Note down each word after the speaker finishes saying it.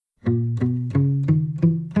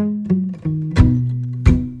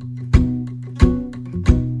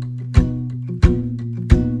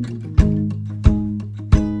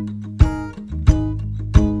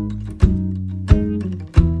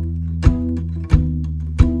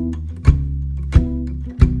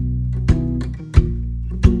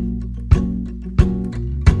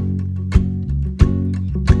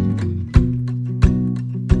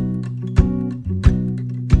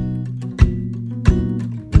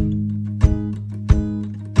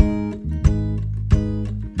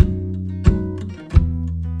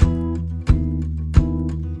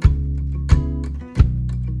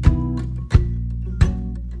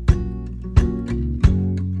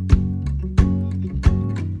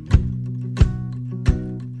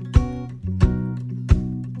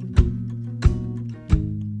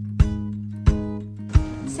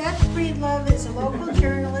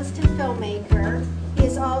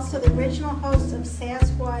also the original host of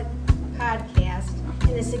Sasquatch podcast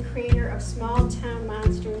and is the creator of Small Town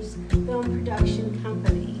Monsters Film Production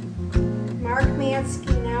Company. Mark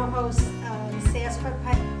Mansky now hosts Sasquatch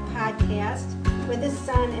podcast with his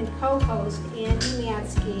son and co-host Andy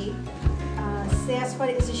Mansky.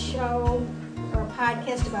 Sasquatch is a show or a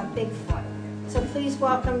podcast about Bigfoot. So please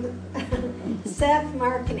welcome Seth,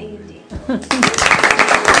 Mark, and Andy.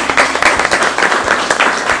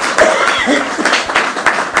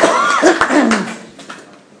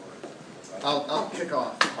 I'll kick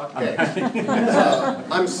off. Okay.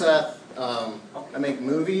 I'm Seth. I make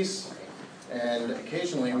movies, and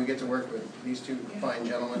occasionally we get to work with these two fine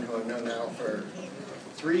gentlemen who I've known now for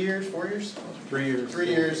 3 years, 4 years? 3 years. 3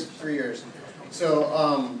 years, 3 years.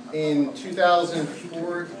 So in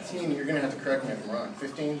 2014, you're going to have to correct me if I'm wrong,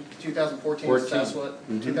 2014,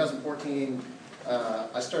 Sasquatch. 2014,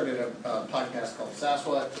 I started a podcast called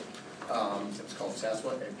Sasquatch. It's called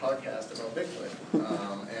Sasquatch, a podcast about Bigfoot.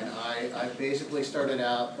 And I basically started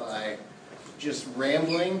out by just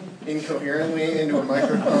rambling incoherently into a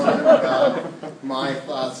microphone about my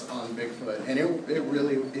thoughts on Bigfoot. And it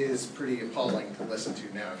really is pretty appalling to listen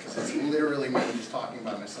to now, because it's literally me just talking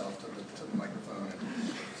by myself to the microphone and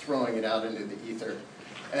throwing it out into the ether.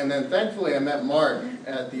 And then thankfully I met Mark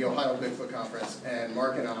at the Ohio Bigfoot Conference, and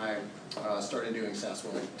Mark and I started doing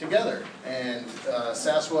Sasquatch together. And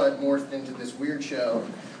Sasquatch morphed into this weird show.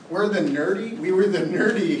 We were the nerdy.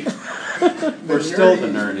 We're still the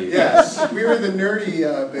nerdy. Yes, we were the nerdy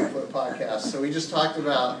Bigfoot podcast. So we just talked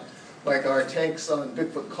about like our takes on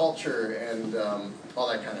Bigfoot culture and all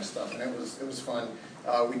that kind of stuff, and it was fun.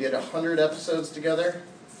 We did 100 episodes together,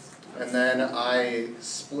 and then I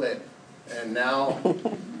split, and now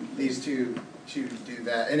these two do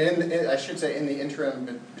that. And I should say, in the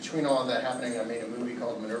interim between all of that happening, I made a movie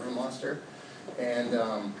called Minerva Monster, and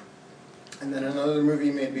then another movie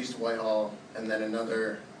made Beast of Whitehall, and then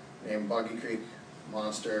another named Boggy Creek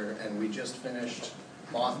Monster, and we just finished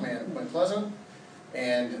Mothman at Point Pleasant.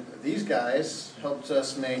 And these guys helped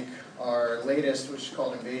us make our latest, which is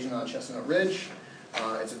called Invasion on Chestnut Ridge.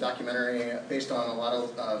 It's a documentary based on a lot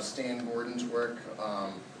of Stan Gordon's work,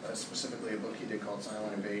 specifically a book he did called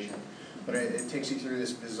Silent Invasion. But it takes you through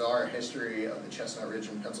this bizarre history of the Chestnut Ridge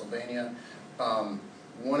in Pennsylvania.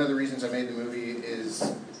 One of the reasons I made the movie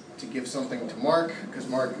is to give something to Mark, because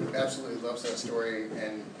Mark absolutely loves that story,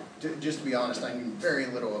 and just to be honest, I knew very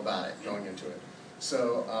little about it going into it.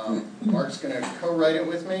 So Mark's going to co-write it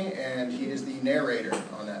with me, and he is the narrator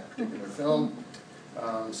on that particular film.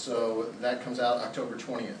 So that comes out October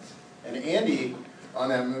 20th. And Andy on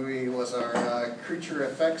that movie was our creature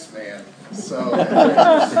effects man. So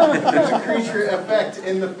there's a creature effect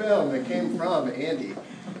in the film that came from Andy.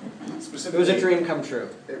 It was a dream come true.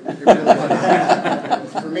 It really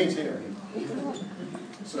was. For me too.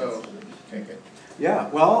 So, take it. Yeah,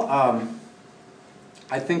 well,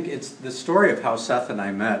 I think it's the story of how Seth and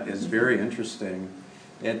I met is very interesting.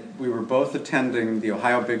 We were both attending the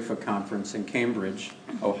Ohio Bigfoot Conference in Cambridge,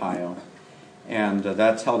 Ohio, and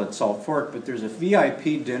that's held at Salt Fork, but there's a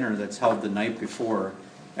VIP dinner that's held the night before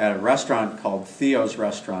at a restaurant called Theo's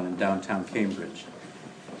Restaurant in downtown Cambridge.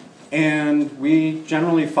 And we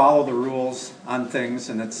generally follow the rules on things,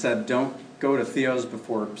 and it said don't go to Theo's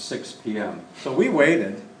before 6 p.m. So we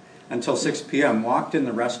waited until 6 p.m., walked in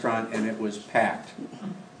the restaurant, and it was packed.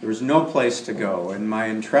 There was no place to go, and my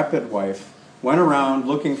intrepid wife went around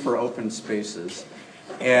looking for open spaces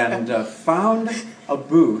and found a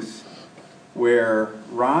booth where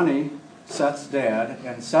Ronnie, Seth's dad,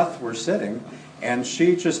 and Seth were sitting, and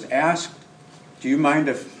she just asked, do you mind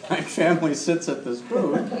if my family sits at this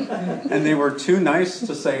booth? And they were too nice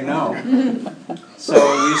to say no. So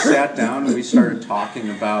we sat down and we started talking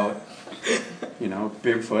about,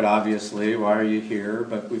 Bigfoot, obviously, why are you here?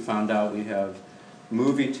 But we found out we have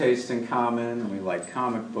movie taste in common, and we like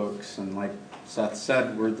comic books, and like Seth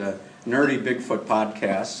said, we're the nerdy Bigfoot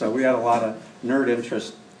podcast, so we had a lot of nerd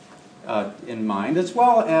interest in mind, as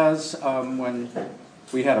well as when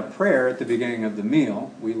we had a prayer at the beginning of the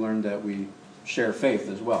meal, we learned that we share faith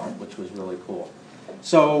as well, which was really cool.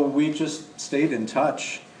 So we just stayed in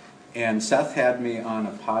touch, and Seth had me on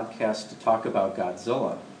a podcast to talk about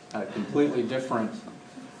Godzilla, a completely different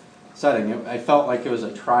setting. I felt like it was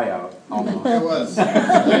a tryout almost. It was. I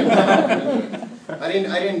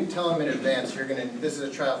didn't tell him in advance. This is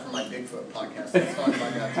a tryout for my Bigfoot podcast. Let's talk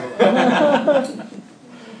about Godzilla.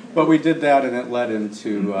 But we did that, and it led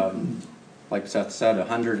into, like Seth said,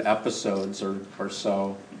 100 episodes or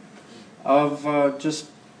so of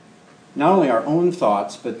just not only our own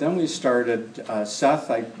thoughts, but then we started,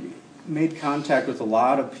 Seth, I made contact with a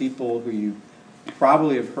lot of people who you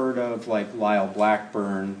probably have heard of, like Lyle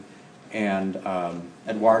Blackburn and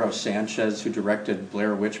Eduardo Sanchez, who directed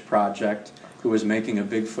Blair Witch Project, who was making a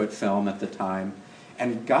Bigfoot film at the time,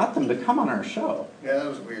 and got them to come on our show. Yeah, that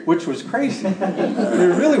was weird. Which was crazy.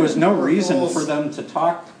 There really was no reason for them to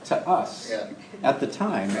talk to us at the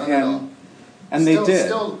time. Not at all. And they did.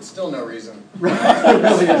 Still no reason. There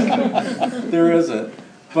really isn't. There isn't.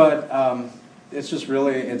 But it's just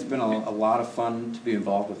really, it's been a lot of fun to be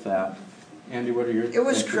involved with that. Andy, what are your It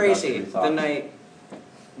was crazy introductory the thoughts? night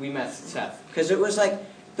we met Seth. Because it was like,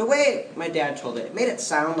 the way my dad told it, it made it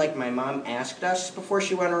sound like my mom asked us before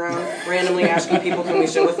she went around randomly asking people, can we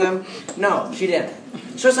sit with them? No, she didn't.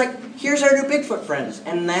 So it's like, here's our new Bigfoot friends.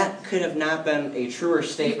 And that could have not been a truer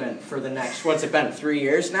statement for the next, what's it been, 3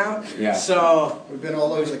 years now? Yeah. So We've been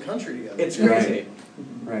all over the country together. it's crazy.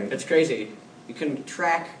 Right. It's crazy. You can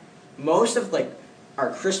track most of like our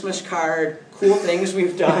Christmas card, cool things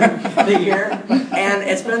we've done the year, and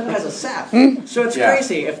it's been because of Seth. So it's Yeah.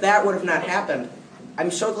 crazy. If that would have not happened, I'm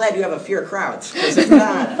so glad you have a fear of crowds. Because if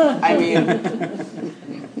not, I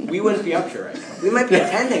mean, we wouldn't be up here right now. We might be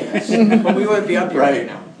attending this, but we wouldn't be up here right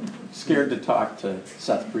now. Scared to talk to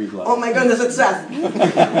Seth Breedlove. Oh my goodness, it's Seth.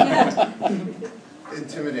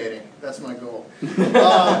 Intimidating. That's my goal.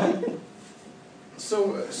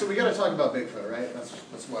 So we got to talk about Bigfoot, right?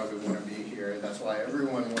 That's why we want to be here. That's why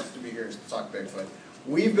everyone wants to be here is to talk Bigfoot.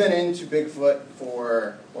 We've been into Bigfoot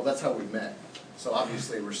well, that's how we met. So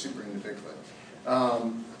obviously we're super into Bigfoot.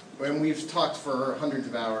 And we've talked for hundreds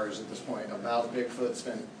of hours at this point about Bigfoot.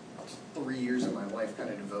 Spent 3 years of my life kind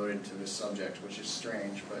of devoted to this subject, which is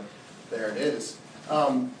strange, but there it is.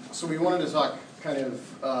 So we wanted to talk kind of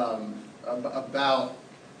about,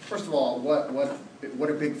 first of all, what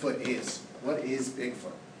a Bigfoot is. What is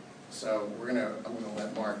Bigfoot? So I'm gonna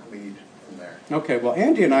let Mark lead from there. Okay, well,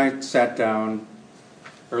 Andy and I sat down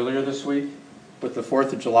earlier this week. With the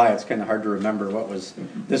 4th of July, it's kind of hard to remember what was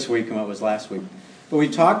this week and what was last week. But we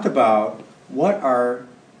talked about what are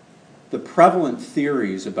the prevalent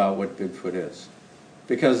theories about what Bigfoot is.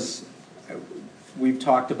 Because we've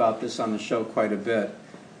talked about this on the show quite a bit.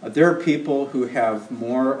 There are people who have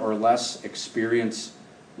more or less experience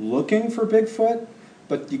looking for Bigfoot,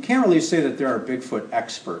 but you can't really say that there are Bigfoot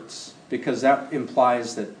experts, because that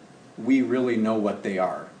implies that we really know what they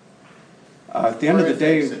are. At the end of the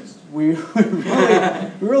day, we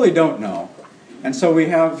really don't know. And so we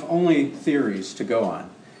have only theories to go on.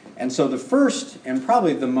 And so the first, and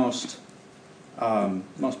probably the most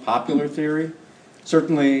popular theory,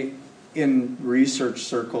 certainly in research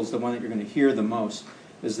circles, the one that you're going to hear the most,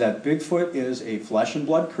 is that Bigfoot is a flesh and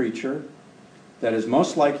blood creature that is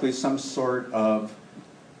most likely some sort of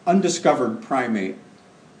undiscovered primate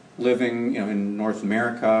living, in North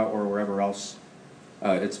America or wherever else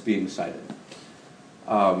it's being cited.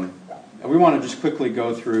 And we want to just quickly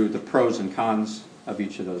go through the pros and cons of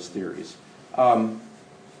each of those theories.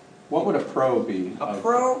 What would a pro be? A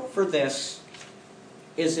pro for this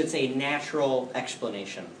is it's a natural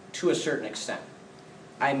explanation to a certain extent.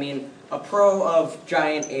 I mean, a pro of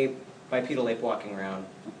giant ape, bipedal ape walking around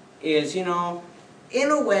is, in a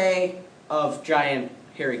way of giant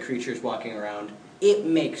hairy creatures walking around, it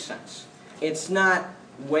makes sense. It's not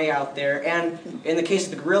way out there, and in the case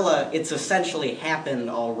of the gorilla, it's essentially happened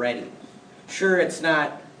already. Sure, it's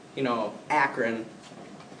not, Akron,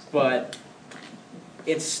 but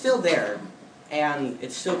it's still there, and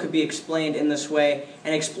it still could be explained in this way,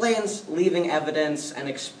 and explains leaving evidence and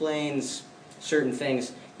explains certain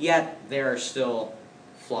things, yet there are still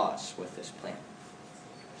flaws with this plan.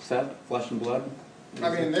 Seth, flesh and blood? I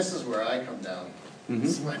mean, this is where I come down.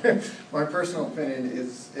 My personal opinion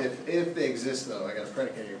is, if they exist, though, I got to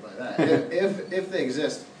predicate it by that. If they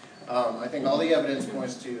exist, I think all the evidence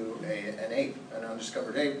points to an ape, an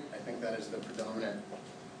undiscovered ape. I think that is the predominant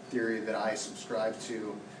theory that I subscribe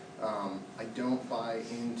to. I don't buy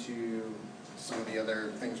into some of the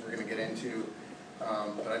other things we're going to get into,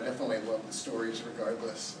 but I definitely love the stories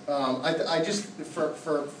regardless. I just,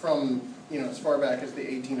 from as far back as the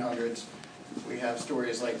 1800s, we have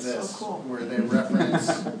stories like this, where they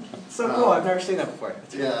reference... So cool, I've never seen that before.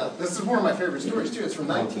 Yeah, this is one of my favorite stories too. It's from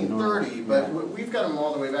 1930, but we've got them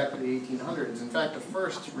all the way back to the 1800s. In fact, the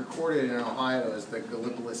first recorded in Ohio is the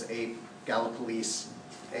Gallipolis ape, Gallipolis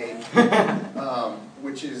ape,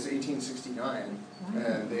 which is 1869.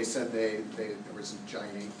 And they said there was a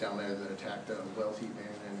giant ape down there that attacked a wealthy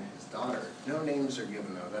man and his daughter. No names are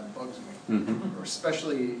given though, that bugs me. Or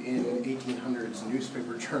especially in 1800s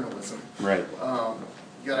newspaper journalism. Right.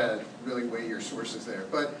 You gotta really weigh your sources there.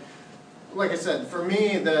 But like I said, for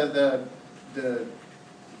me, the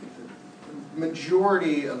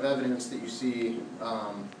majority of evidence that you see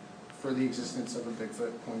for the existence of a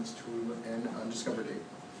Bigfoot points to an undiscovered ape.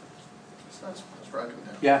 So that's where I come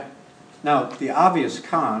down. Yeah. Now, the obvious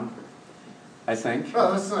con, I think.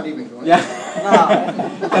 Oh, that's not even going. Yeah.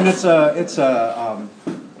 And it's a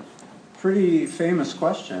pretty famous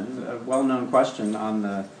question, a well-known question on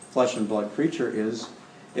the flesh and blood creature is,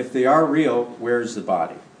 if they are real, where's the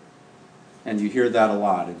body? And you hear that a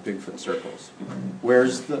lot in Bigfoot circles.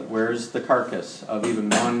 Where's the carcass of even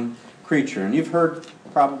one creature? And you've heard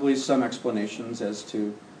probably some explanations as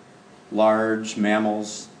to large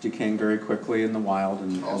mammals decaying very quickly in the wild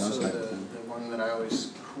and Also, those type of the things. one that I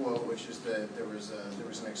always quote, which is that there was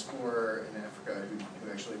an explorer in Africa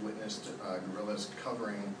who actually witnessed gorillas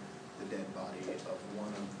covering the dead body of one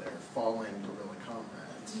of their fallen gorilla comrades,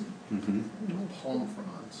 Mm-hmm. palm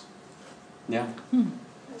fronds. Yeah.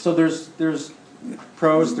 So there's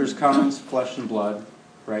pros, there's cons, flesh and blood,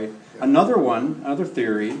 right? Yeah. Another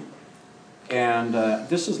theory, and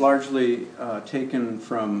this is largely taken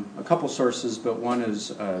from a couple sources, but one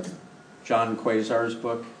is John Quasar's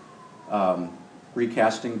book,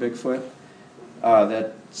 Recasting Bigfoot,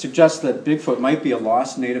 that suggests that Bigfoot might be a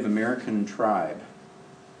lost Native American tribe.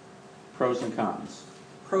 Pros and cons.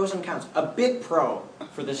 Pros and cons. A big pro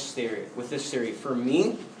for this theory, for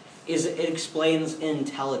me, is it explains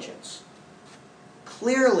intelligence.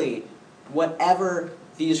 Clearly, whatever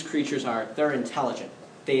these creatures are, they're intelligent.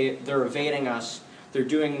 They're evading us. They're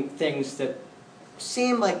doing things that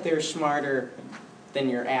seem like they're smarter than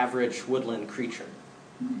your average woodland creature.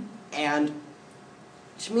 And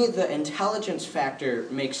to me, the intelligence factor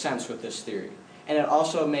makes sense with this theory. And it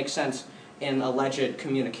also makes sense in alleged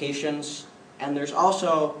communications. And there's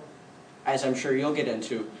also, as I'm sure you'll get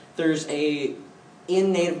into,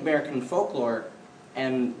 in Native American folklore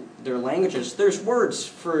and their languages, there's words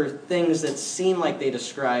for things that seem like they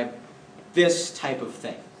describe this type of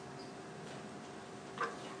thing.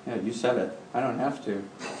 Yeah, you said it. I don't have to.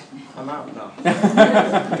 I'm out. No.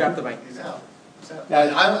 Drop the mic. He's out. He's out.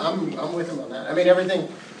 Yeah. I'm with him on that. I mean, everything.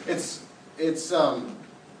 It's.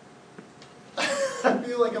 I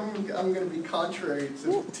feel like I'm going to be contrary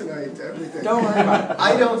tonight to everything. Don't worry about it.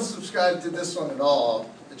 I don't subscribe to this one at all,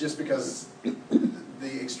 just because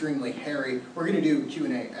the extremely hairy. We're going to do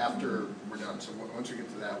Q&A after we're done, so once we get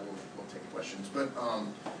to that, we'll take questions. But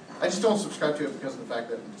I just don't subscribe to it because of the fact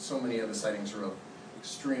that so many of the sightings are of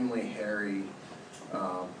extremely hairy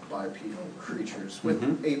bipedal creatures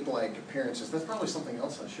with ape-like appearances. That's probably something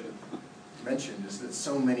else I should have mentioned, is that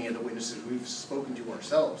so many of the witnesses we've spoken to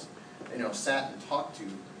ourselves, sat and talked to,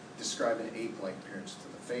 describe an ape-like appearance to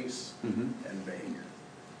the face and behavior.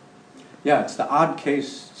 Yeah, it's the odd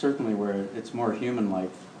case, certainly, where it's more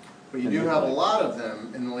human-like. But you do have a lot of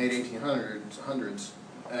them in the late 1800s,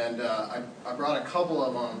 and I brought a couple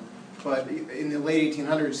of them, but in the late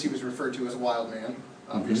 1800s he was referred to as a wild man,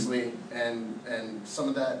 obviously, and some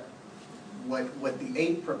of that, what the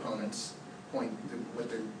ape proponents point,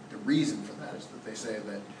 the reason for that is that they say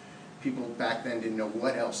that people back then didn't know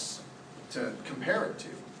what else to compare it to,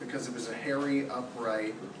 because it was a hairy,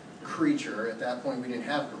 upright creature. At that point we didn't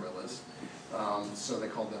have gorillas, so they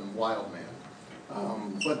called them wild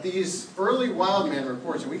man. But these early wild man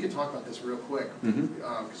reports, and we could talk about this real quick,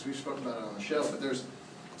 because we've spoken about it on the show, but there's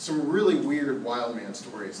some really weird wild man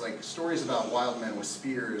stories, like stories about wild men with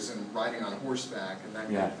spears and riding on horseback and that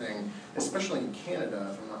kind of thing, especially in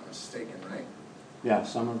Canada, if I'm not mistaken, right? Yeah,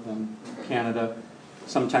 some of them, Canada,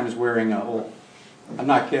 sometimes wearing I'm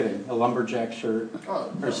not kidding, a lumberjack shirt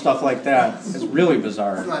or stuff like that. It's really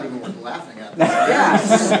bizarre. It's not even worth laughing at. Yeah,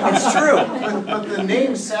 it's true. But the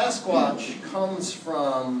name Sasquatch comes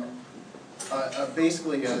from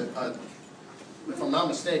basically if I'm not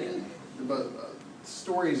mistaken,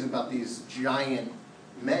 stories about these giant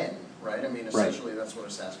men, right? I mean, essentially that's what a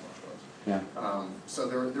Sasquatch was. Yeah. So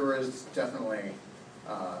there is definitely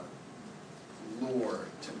lore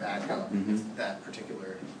to back up that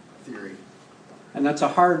particular theory. And that's a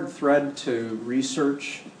hard thread to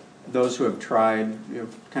research. Those who have tried,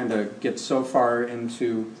 kind of get so far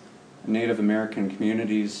into Native American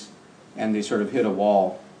communities and they sort of hit a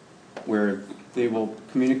wall where they will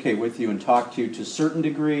communicate with you and talk to you to a certain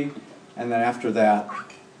degree, and then after that,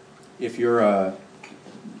 if you're of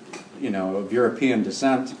European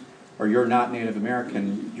descent or you're not Native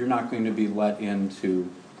American, you're not going to be let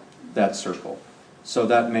into that circle. So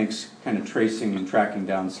that makes kind of tracing and tracking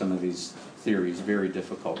down some of these theories very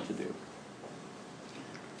difficult to do.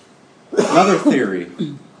 Another theory,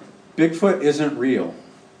 Bigfoot isn't real.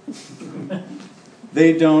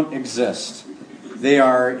 They don't exist. They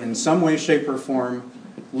are in some way, shape, or form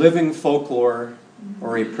living folklore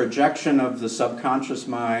or a projection of the subconscious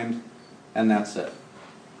mind, and that's it.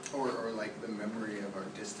 Or like the memory of our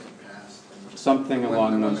distant something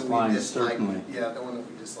along The one those that we lines, dislike- certainly. Yeah, the one that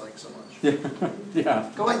we dislike so much. Yeah.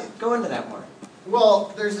 Go into that more.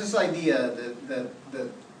 Well, there's this idea that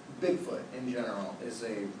Bigfoot in general is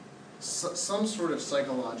some sort of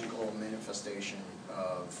psychological manifestation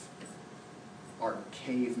of our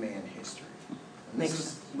caveman history. And this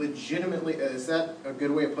is legitimately, is that a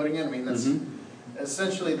good way of putting it? I mean, that's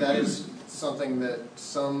essentially that is something that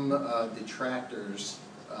some detractors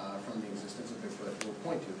from the existence of Bigfoot will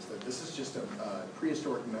point to, is that this is just a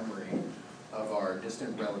prehistoric memory of our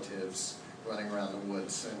distant relatives running around the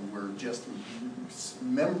woods, and we're just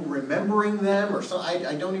remembering them, or so.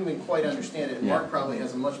 I don't even quite understand it. Yeah. Mark probably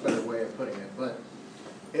has a much better way of putting it, but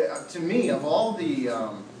to me, of all the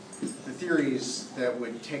theories that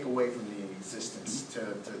would take away from the existence to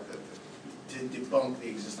debunk the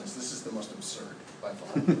existence, this is the most absurd by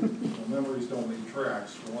far. Well, memories don't leave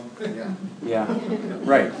tracks, for one thing. Yeah. Yeah,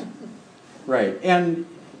 right, right. And,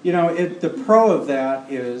 you know, the pro of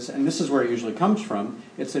that is, and this is where it usually comes from,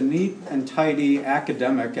 it's a neat and tidy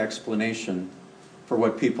academic explanation for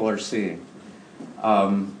what people are seeing.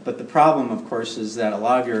 But the problem, of course, is that a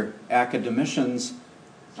lot of your academicians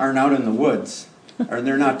aren't out in the woods, or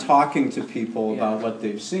they're not talking to people about what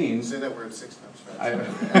they've seen. Say that word 6 times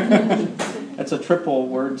fast. That's a triple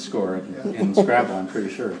word score in Scrabble, I'm pretty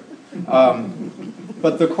sure.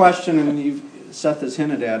 But the question, and Seth has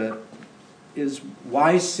hinted at it, is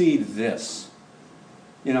why see this?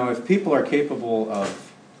 You know, if people are capable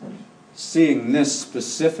of seeing this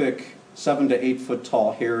specific 7 to 8 foot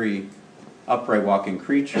tall, hairy, upright walking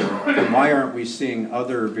creature, then why aren't we seeing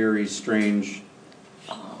other very strange,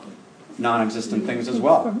 non-existent things as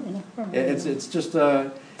well? It's just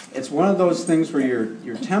it's one of those things where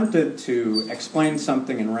you're tempted to explain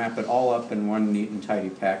something and wrap it all up in one neat and tidy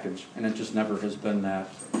package, and it just never has been that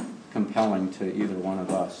compelling to either one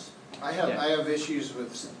of us. I have issues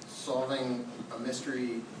with solving a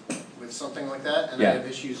mystery with something like that, and I Yeah. have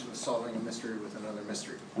issues with solving a mystery with another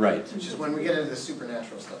mystery. Right. Which is when we get into the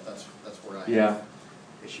supernatural stuff, that's where I Yeah. have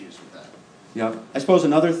issues with that. Yeah. I suppose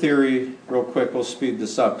another theory, real quick, we'll speed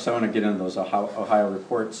this up because I want to get into those Ohio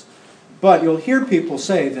reports. But you'll hear people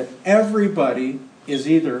say that everybody is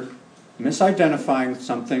either misidentifying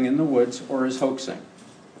something in the woods or is hoaxing.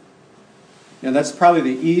 You know, that's probably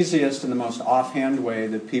the easiest and the most offhand way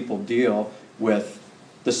that people deal with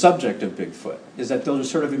the subject of Bigfoot, is that they'll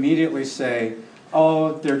just sort of immediately say,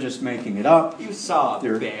 oh, they're just making it up. You saw a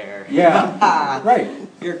They're- bear. Yeah, right.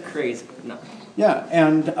 You're crazy. No. Yeah,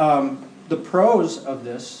 and the pros of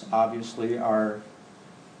this, obviously, are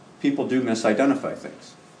people do misidentify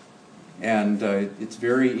things. And it's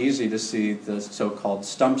very easy to see the so-called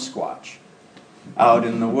stump squatch out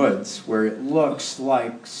in the woods, where it looks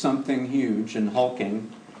like something huge and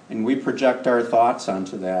hulking, and we project our thoughts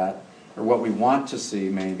onto that, or what we want to see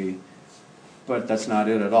maybe, but that's not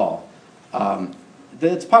it at all.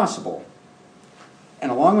 It's possible.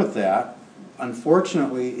 And along with that,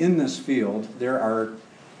 unfortunately, in this field, there are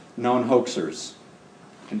known hoaxers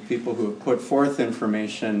and people who have put forth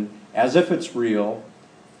information as if it's real,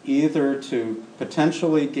 either to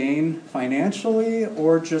potentially gain financially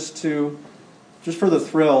or just for the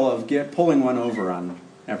thrill of pulling one over on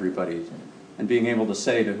everybody and being able to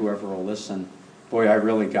say to whoever will listen, boy, I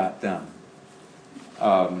really got them.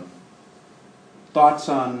 Thoughts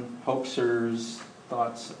on hoaxers?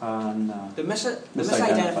 Thoughts on The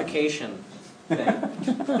misidentification thing.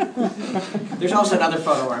 There's also another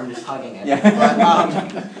photo where I'm just hugging it. Yeah.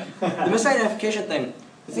 But, the misidentification thing,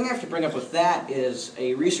 the thing I have to bring up with that is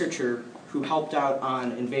a researcher who helped out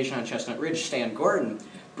on Invasion on Chestnut Ridge, Stan Gordon,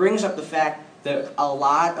 brings up the fact that a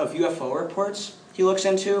lot of UFO reports he looks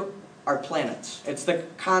into are planets. It's the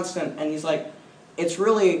constant, and he's like, it's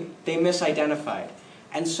really, they misidentified.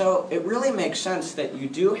 And so it really makes sense that you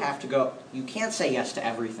do have to go, you can't say yes to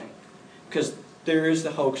everything. Because there is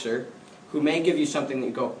the hoaxer who may give you something that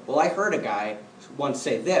you go, well, I heard a guy once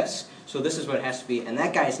say this, so this is what it has to be, and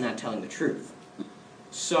that guy's not telling the truth.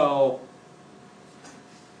 So,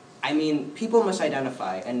 I mean, people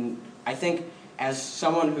misidentify, and I think as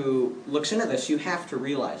someone who looks into this, you have to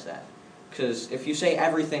realize that. Because if you say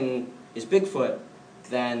everything is Bigfoot,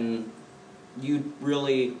 then you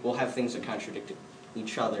really will have things that contradict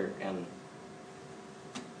each other, and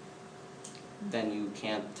then you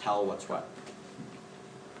can't tell what's what.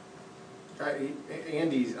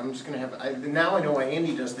 Andy, I'm just going to have, now I know why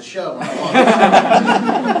Andy does the show.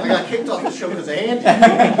 I got kicked off the show because of Andy.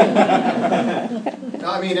 No,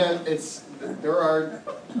 I mean,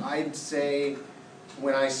 I'd say,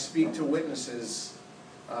 when I speak to witnesses,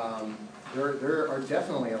 there are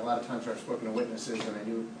definitely a lot of times where I've spoken to witnesses and I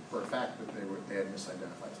knew for a fact that they had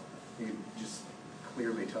misidentified something. You just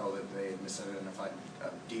clearly tell that they misidentified a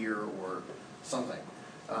deer or something.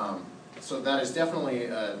 So that is definitely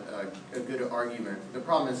a good argument. The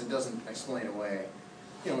problem is it doesn't explain away.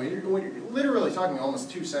 You know, when you're literally talking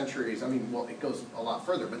almost 2 centuries, I mean, well, it goes a lot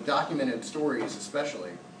further, but documented stories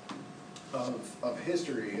especially of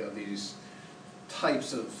history of these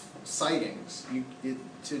types of sightings,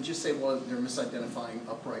 to just say, well, they're misidentifying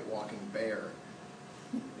upright walking bear,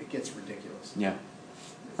 it gets ridiculous. Yeah,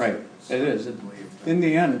 right, it is. In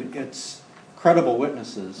the end, it's credible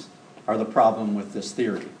witnesses are the problem with this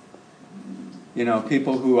theory. You know,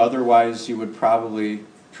 people who otherwise you would probably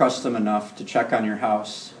trust them enough to check on your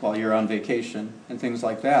house while you're on vacation and things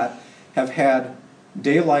like that, have had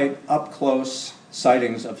daylight up close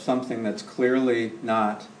sightings of something that's clearly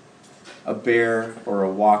not a bear or a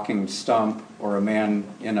walking stump or a man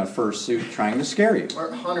in a fursuit trying to scare you.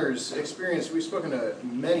 Our hunters, we've spoken to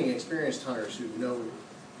many experienced hunters who know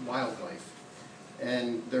wildlife,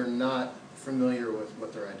 and they're not familiar with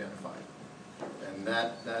what they're identifying. And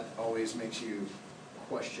that always makes you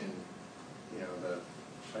question, you know,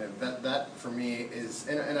 that for me is,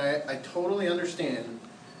 and I totally understand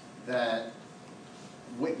that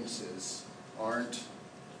witnesses aren't,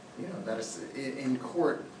 you know, that is in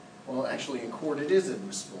court. Well, actually, in court it is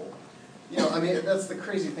admissible. You know, I mean, that's the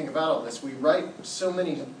crazy thing about all this. We write so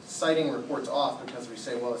many sighting reports off because we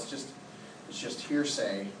say, well, it's just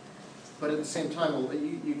hearsay. But at the same time,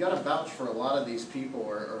 you got to vouch for a lot of these people,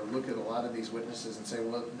 or look at a lot of these witnesses and say,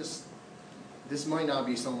 well, this might not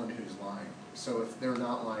be someone who's lying. So if they're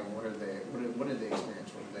not lying, what did they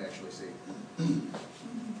experience? What did they actually see?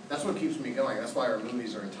 That's what keeps me going. That's why our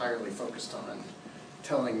movies are entirely focused on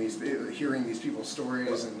hearing these people's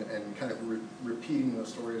stories and kind of repeating those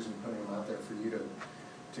stories and putting them out there for you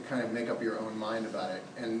to kind of make up your own mind about it.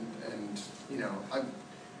 And you know,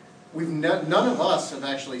 none of us have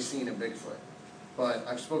actually seen a Bigfoot, but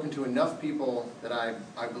I've spoken to enough people that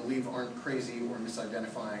I believe aren't crazy or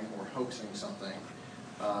misidentifying or hoaxing something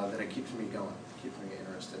that it keeps me going, keeps me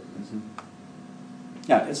interested in this. Mm-hmm.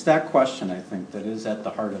 Yeah, it's that question, I think, that is at the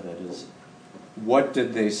heart of it, is what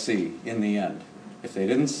did they see in the end? If they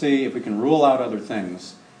didn't see, if we can rule out other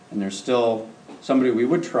things, and there's still somebody we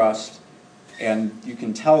would trust, and you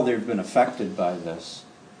can tell they've been affected by this,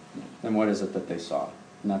 then what is it that they saw?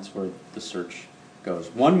 And that's where the search goes.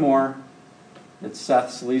 One more, it's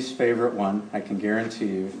Seth's least favorite one, I can guarantee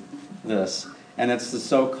you this, and it's the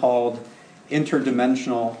so-called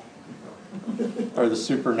interdimensional or the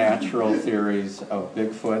supernatural theories of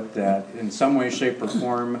Bigfoot that in some way, shape, or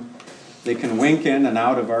form they can wink in and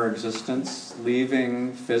out of our existence,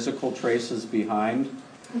 leaving physical traces behind.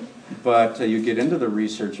 But you get into the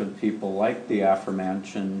research of people like the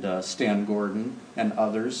aforementioned Stan Gordon and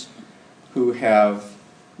others who have,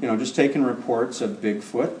 you know, just taken reports of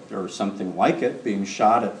Bigfoot or something like it being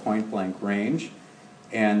shot at point-blank range,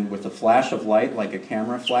 and with a flash of light, like a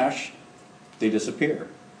camera flash, they disappear.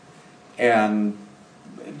 And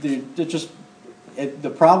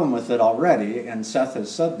the problem with it already, and Seth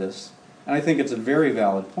has said this, and I think it's a very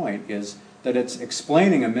valid point, is that it's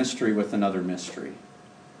explaining a mystery with another mystery,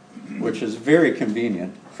 which is very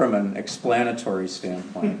convenient from an explanatory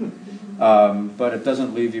standpoint, but it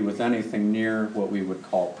doesn't leave you with anything near what we would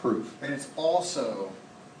call proof. And it's also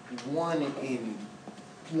one in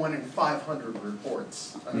 500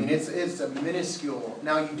 reports. I mean, it's a minuscule.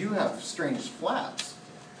 Now you do have strange flaps,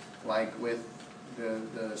 like with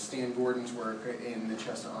the Stan Gordon's work on the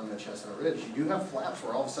Chestnut Ridge. You do have flaps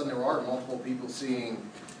where all of a sudden there are multiple people seeing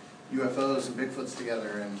UFOs and Bigfoots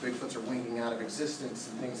together, and Bigfoots are winking out of existence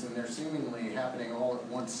and things, and they're seemingly happening all at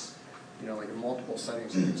once, you know, like in multiple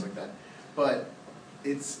sightings and things like that. But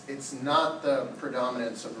it's not the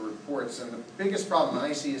predominance of the reports, and the biggest problem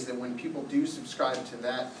I see is that when people do subscribe to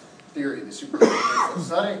that theory, the supernatural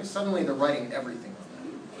Bigfoot, suddenly they're writing everything on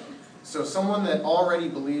that. So someone that already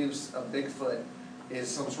believes a Bigfoot is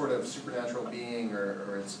some sort of supernatural being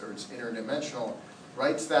or it's interdimensional,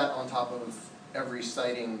 writes that on top of every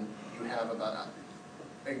sighting you have about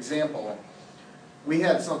it. Example, we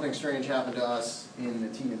had something strange happen to us in the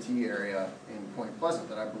T&T area in Point Pleasant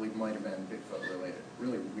that I believe might have been Bigfoot related.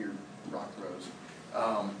 Really weird rock throws.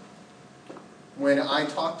 When I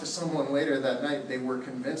talked to someone later that night, they were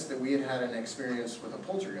convinced that we had had an experience with a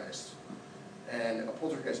poltergeist, and a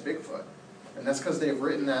poltergeist Bigfoot. And that's because they've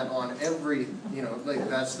written that on every, you know, like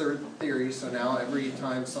that's their theory. So now every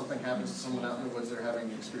time something happens to someone out in the woods, they're having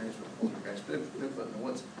an experience with a poltergeist Bigfoot in the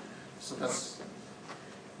woods. So that's,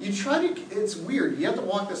 you try to, it's weird. You have to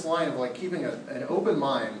walk this line of like keeping an open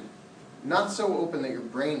mind, not so open that your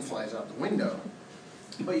brain flies out the window,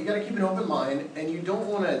 but you got to keep an open mind, and you don't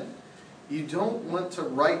want to, you don't want to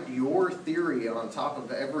write your theory on top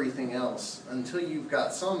of everything else until you've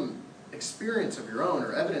got some experience of your own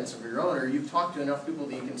or evidence of your own, or you've talked to enough people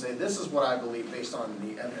that you can say, this is what I believe based on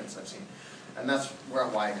the evidence I've seen. And that's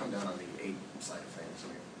why I come down on the ape side of things. I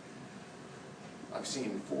mean, I've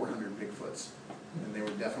seen 400 Bigfoots, and they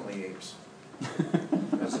were definitely apes.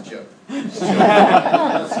 That's a joke. That's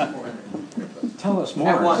 400 Bigfoots. Tell us more.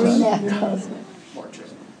 At once. More true.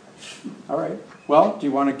 All right. Well, do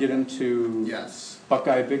you want to get into Yes.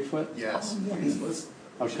 Buckeye Bigfoot? Yes. Oh, Please, let's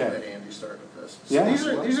Okay. let Andy start with this. So Yeah. these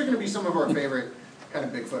are going to be some of our favorite kind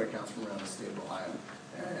of Bigfoot accounts from around the state of Ohio,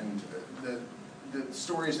 and the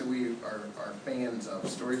stories that we are fans of,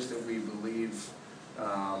 stories that we believe,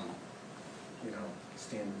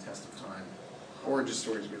 stand the test of time, or just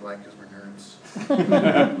stories we like because we're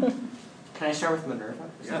nerds. Can I start with Minerva?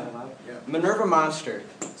 Is that Yeah. allowed? Yeah. Minerva Monster,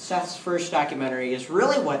 Seth's first documentary, is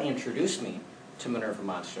really what introduced me to Minerva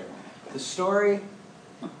Monster. The story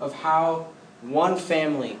of how one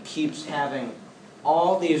family keeps having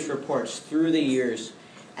all these reports through the years,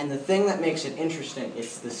 and the thing that makes it interesting,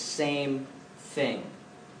 it's the same thing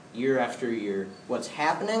year after year. What's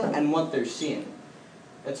happening and what they're seeing.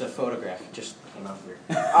 It's a photograph. It just came out weird.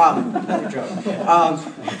 Another joke.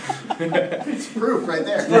 It's proof right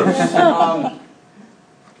there.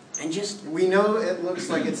 And just We know it looks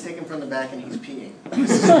like it's taken from the back and he's peeing.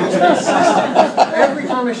 Every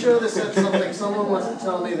time I show this at something, someone wants to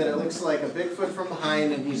tell me that it looks like a Bigfoot from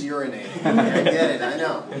behind and he's urinating. I get it, I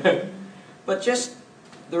know. But just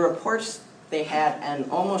the reports they had and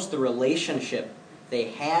almost the relationship they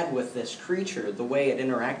had with this creature, the way it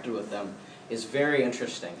interacted with them, is very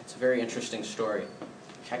interesting. It's a very interesting story.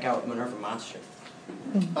 Check out Minerva Monster.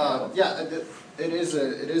 It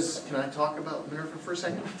is. Can I talk about Minerva for a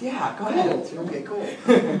second? Yeah, go ahead. Cool. Okay, cool.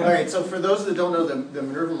 All right, so for those that don't know, the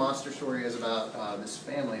Minerva Monster story is about this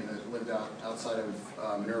family that lived outside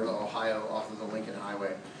of Minerva, Ohio, off of the Lincoln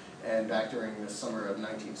Highway. And back during the summer of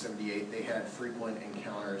 1978, they had frequent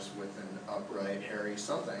encounters with an upright, hairy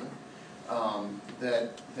something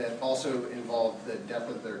that also involved the death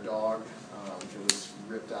of their dog. It was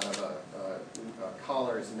ripped out of a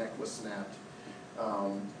collar, his neck was snapped.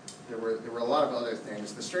 There were a lot of other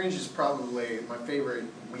things. The strangest, probably my favorite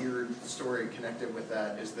weird story connected with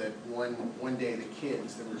that is that one day the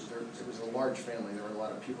kids, there was a large family, there were a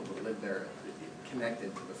lot of people that lived there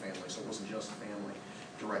connected to the family, so it wasn't just family,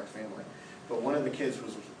 direct family. But one of the kids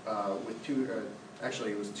was with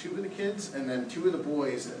actually it was two of the kids, and then two of the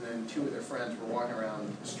boys, and then two of their friends were walking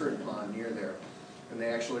around the Sturt Pond near there. And they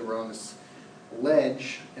actually were on this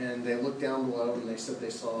ledge, and they looked down below, and they said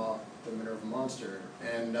they saw the Minerva Monster.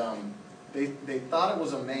 And they thought it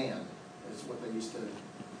was a man, is what they used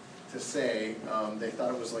to say. They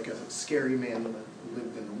thought it was like a scary man that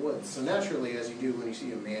lived in the woods. So naturally, as you do when you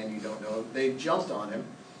see a man you don't know, they jumped on him,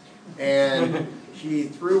 and he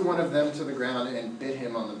threw one of them to the ground and bit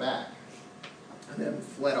him on the back, and then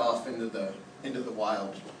fled off into the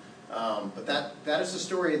wild. But that is a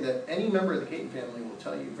story that any member of the Caton family will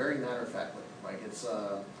tell you very matter-of-factly. Like it's,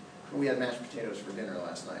 we had mashed potatoes for dinner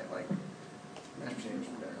last night. Like mashed potatoes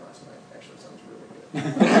for dinner last night actually sounds really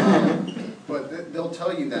good. But they'll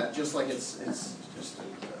tell you that just like it's just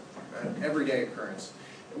an everyday occurrence.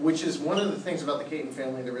 Which is one of the things about the Caton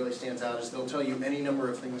family that really stands out is they'll tell you any number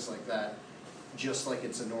of things like that, just like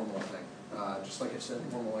it's a normal thing, just like it's a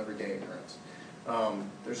normal everyday occurrence.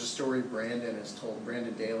 There's a story Brandon has told.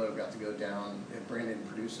 Brandon Dalo got to go down, and Brandon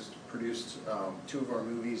produced two of our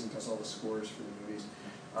movies and does all the scores for the movies.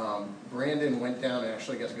 Brandon went down and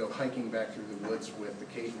actually got to go hiking back through the woods with the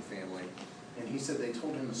Caton family, and he said they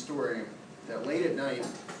told him the story that late at night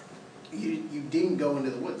you didn't go into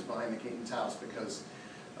the woods behind the Caton's house because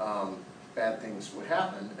bad things would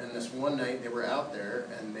happen. And this one night they were out there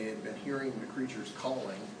and they had been hearing the creatures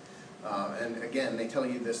calling. And again, they tell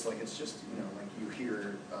you this like it's just, like you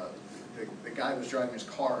hear, the guy was driving his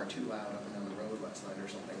car too loud up and down the road last night or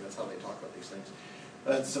something. That's how they talk about these things.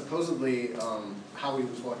 Supposedly, how he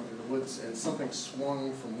was walking through the woods and something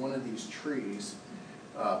swung from one of these trees,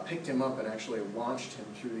 picked him up and actually launched him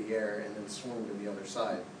through the air and then swung to the other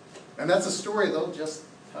side. And that's a story they'll just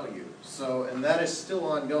tell you. So, and that is still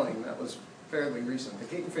ongoing. That was fairly recent. The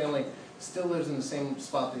Caton family still lives in the same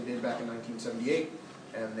spot they did back in 1978.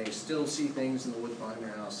 And they still see things in the woods behind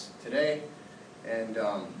their house today, and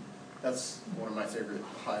that's one of my favorite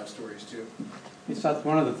Ohio stories too. Seth,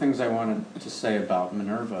 one of the things I wanted to say about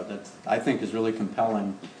Minerva that I think is really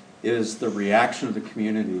compelling is the reaction of the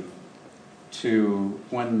community to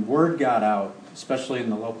when word got out, especially in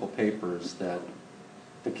the local papers, that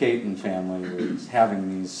the Caton family was having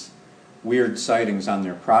these weird sightings on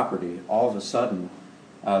their property. All of a sudden,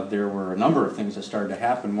 there were a number of things that started to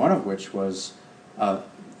happen, one of which was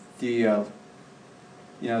the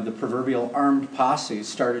proverbial armed posse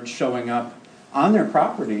started showing up on their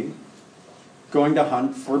property going to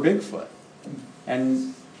hunt for Bigfoot.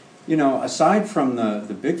 And, aside from the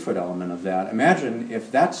Bigfoot element of that, imagine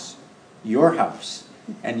if that's your house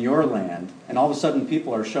and your land, and all of a sudden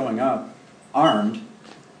people are showing up armed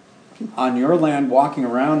on your land, walking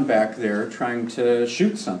around back there trying to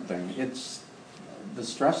shoot something. The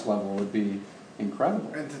stress level would be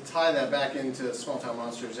incredible. And to tie that back into Small Town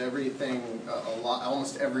Monsters,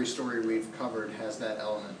 almost every story we've covered has that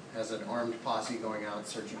element, has an armed posse going out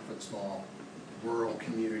searching for the small rural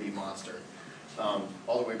community monster,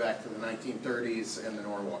 all the way back to the 1930s and the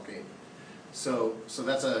Norwalk Ape. So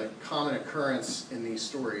that's a common occurrence in these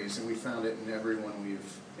stories, and we found it in every one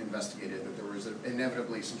we've investigated, that there was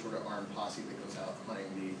inevitably some sort of armed posse that goes out hunting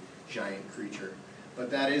the giant creature. But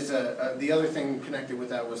that is the other thing connected with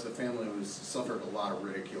that was the family suffered a lot of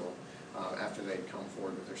ridicule after they'd come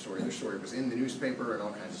forward with their story. Their story was in the newspaper and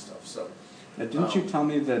all kinds of stuff. So, now, didn't you tell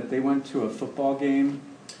me that they went to a football game?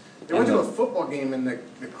 They went to a football game and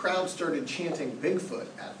the crowd started chanting Bigfoot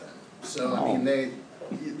at them. So I mean,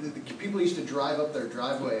 the people used to drive up their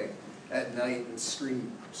driveway at night and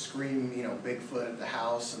scream, Bigfoot at the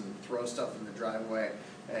house and throw stuff in the driveway.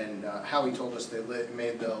 And Howie told us they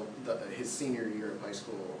made his senior year of high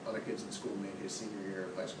school, other kids in school made his senior year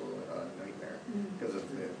of high school a nightmare because of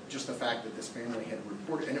just the fact that this family had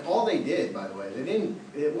reported. And all they did, by the way,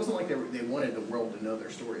 it wasn't like they wanted the world to know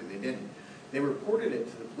their story. They didn't. They reported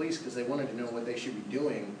it to the police because they wanted to know what they should be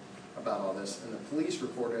doing about all this. And the police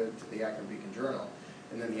reported it to the Akron Beacon Journal.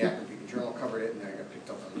 And then the Akron Beacon Journal covered it, and then it got picked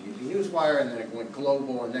up on the AP Newswire, and then it went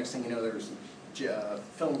global. And next thing you know, there was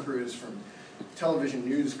film crews from television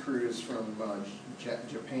news crews from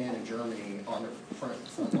Japan and Germany on the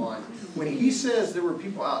front line. When he says there were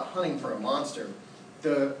people out hunting for a monster,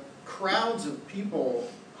 the crowds of people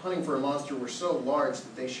hunting for a monster were so large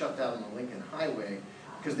that they shut down the Lincoln Highway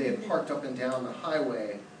because they had parked up and down the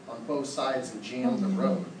highway on both sides and jammed the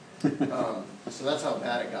road. So that's how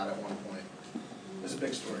bad it got at one point. It's a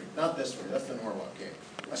big story. Not this story, that's the Norwalk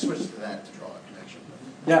Ape. I switched to that to draw a connection.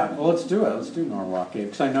 Yeah, well, let's do it. Let's do Norwalk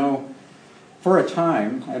Ape, because I know for a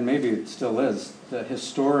time, and maybe it still is, the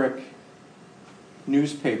historic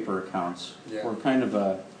newspaper accounts were kind of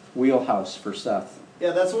a wheelhouse for Seth.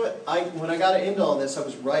 Yeah, that's what when I got into all this, I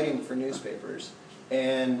was writing for newspapers,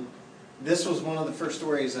 and this was one of the first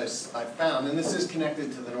stories I found, and this is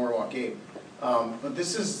connected to the Norwalk Ape. But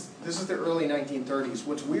this is the early 1930s.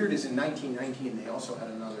 What's weird is in 1919 they also had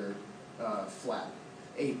another flat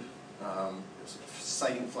ape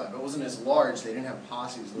sighting flat, but it wasn't as large. They didn't have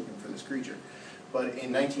posses looking for this creature. But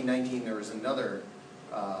in 1919 there was another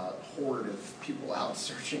horde of people out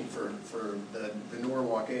searching for the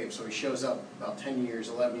Norwalk Ape. So he shows up about 10 years,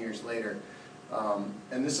 11 years later.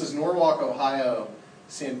 And this is Norwalk, Ohio,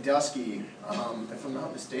 Sandusky, if I'm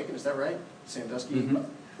not mistaken. Is that right? Sandusky? Mm-hmm.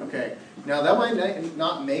 Okay. Now that might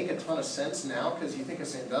not make a ton of sense now because you think of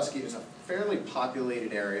Sandusky as a fairly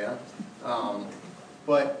populated area.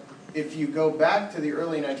 But if you go back to the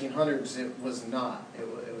early 1900s, it was not.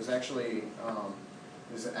 It was actually,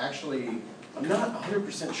 I'm not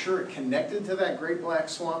 100% sure it connected to that Great Black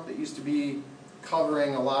Swamp that used to be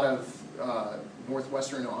covering a lot of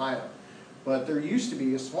northwestern Ohio. But there used to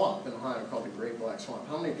be a swamp in Ohio called the Great Black Swamp.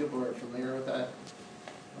 How many people are familiar with that?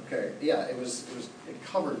 Okay, yeah, it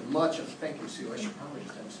covered much of, thank you, Sue, I should probably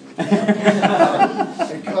just have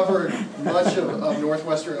Sue. It covered much of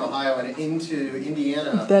northwestern Ohio and into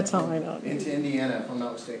Indiana. That's how I know. Into Indiana, if I'm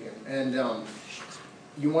not mistaken. And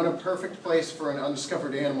you want a perfect place for an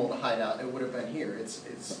undiscovered animal to hide out, it would have been here.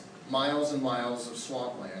 It's miles and miles of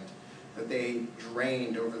swampland that they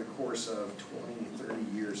drained over the course of 20,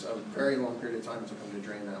 30 years, a very long period of time it took them to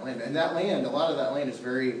drain that land. And that land, a lot of that land is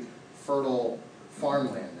very fertile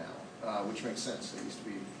farmland now, which makes sense. It used to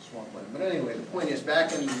be swampland. But anyway, the point is,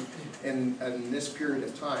 back in this period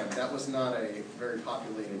of time, that was not a very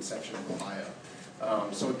populated section of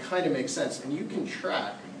Ohio. So it kind of makes sense. And you can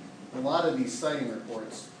track a lot of these sighting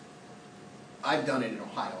reports. I've done it in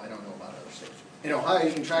Ohio. I don't know about other states. In Ohio,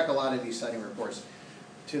 you can track a lot of these sighting reports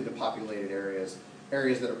to the populated areas.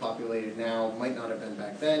 Areas that are populated now might not have been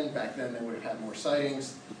back then. Back then, they would have had more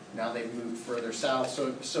sightings. Now they've moved further south.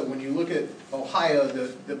 So when you look at Ohio,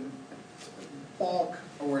 the bulk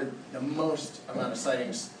or the most amount of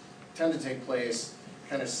sightings tend to take place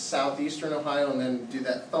kind of southeastern Ohio, and then do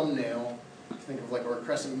that thumbnail. Think of like, or a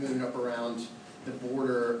crescent moon up around the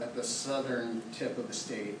border at the southern tip of the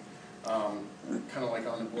state, kind of like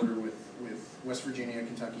on the border with West Virginia,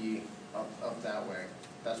 Kentucky, up that way.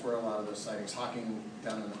 That's where a lot of those sightings, Hocking,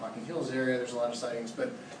 down in the Hocking Hills area, there's a lot of sightings,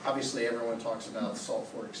 but obviously everyone talks about Salt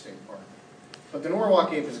Fork State Park. But the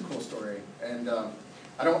Norwalk Ape is a cool story, and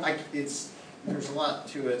there's a lot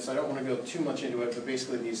to it, so I don't want to go too much into it, but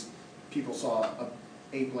basically these people saw a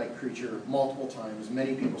ape-like creature multiple times,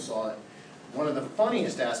 many people saw it. One of the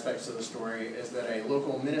funniest aspects of the story is that a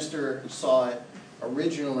local minister saw it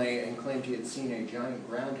originally and claimed he had seen a giant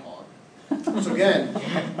groundhog. So again,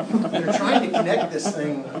 they're trying to connect this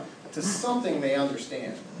thing to something they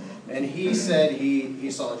understand. And he said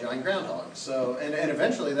he saw a giant groundhog. So, and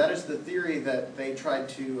eventually that is the theory that they tried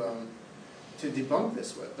to debunk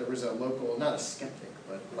this with. There was a local, not a skeptic,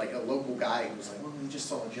 but like a local guy who was like, well, we just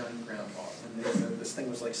saw a giant groundhog. And they said this thing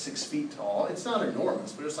was like 6 feet tall. It's not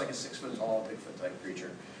enormous, but it's like a 6 foot tall, Bigfoot type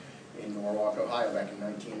creature in Norwalk, Ohio back in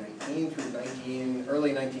 1919 through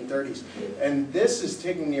early 1930s. And this is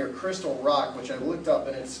taken near Crystal Rock, which I looked up,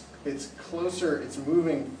 and it's closer, it's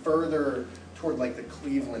moving further toward like the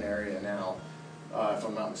Cleveland area now, if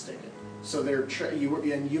I'm not mistaken. So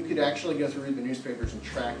you could actually go through the newspapers and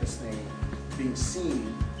track this thing being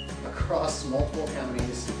seen across multiple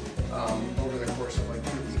counties over the course of like 2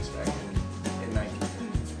 weeks back in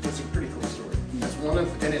 1930. It's a pretty cool story. It's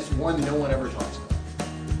one no one ever talks about.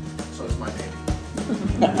 So it's my baby.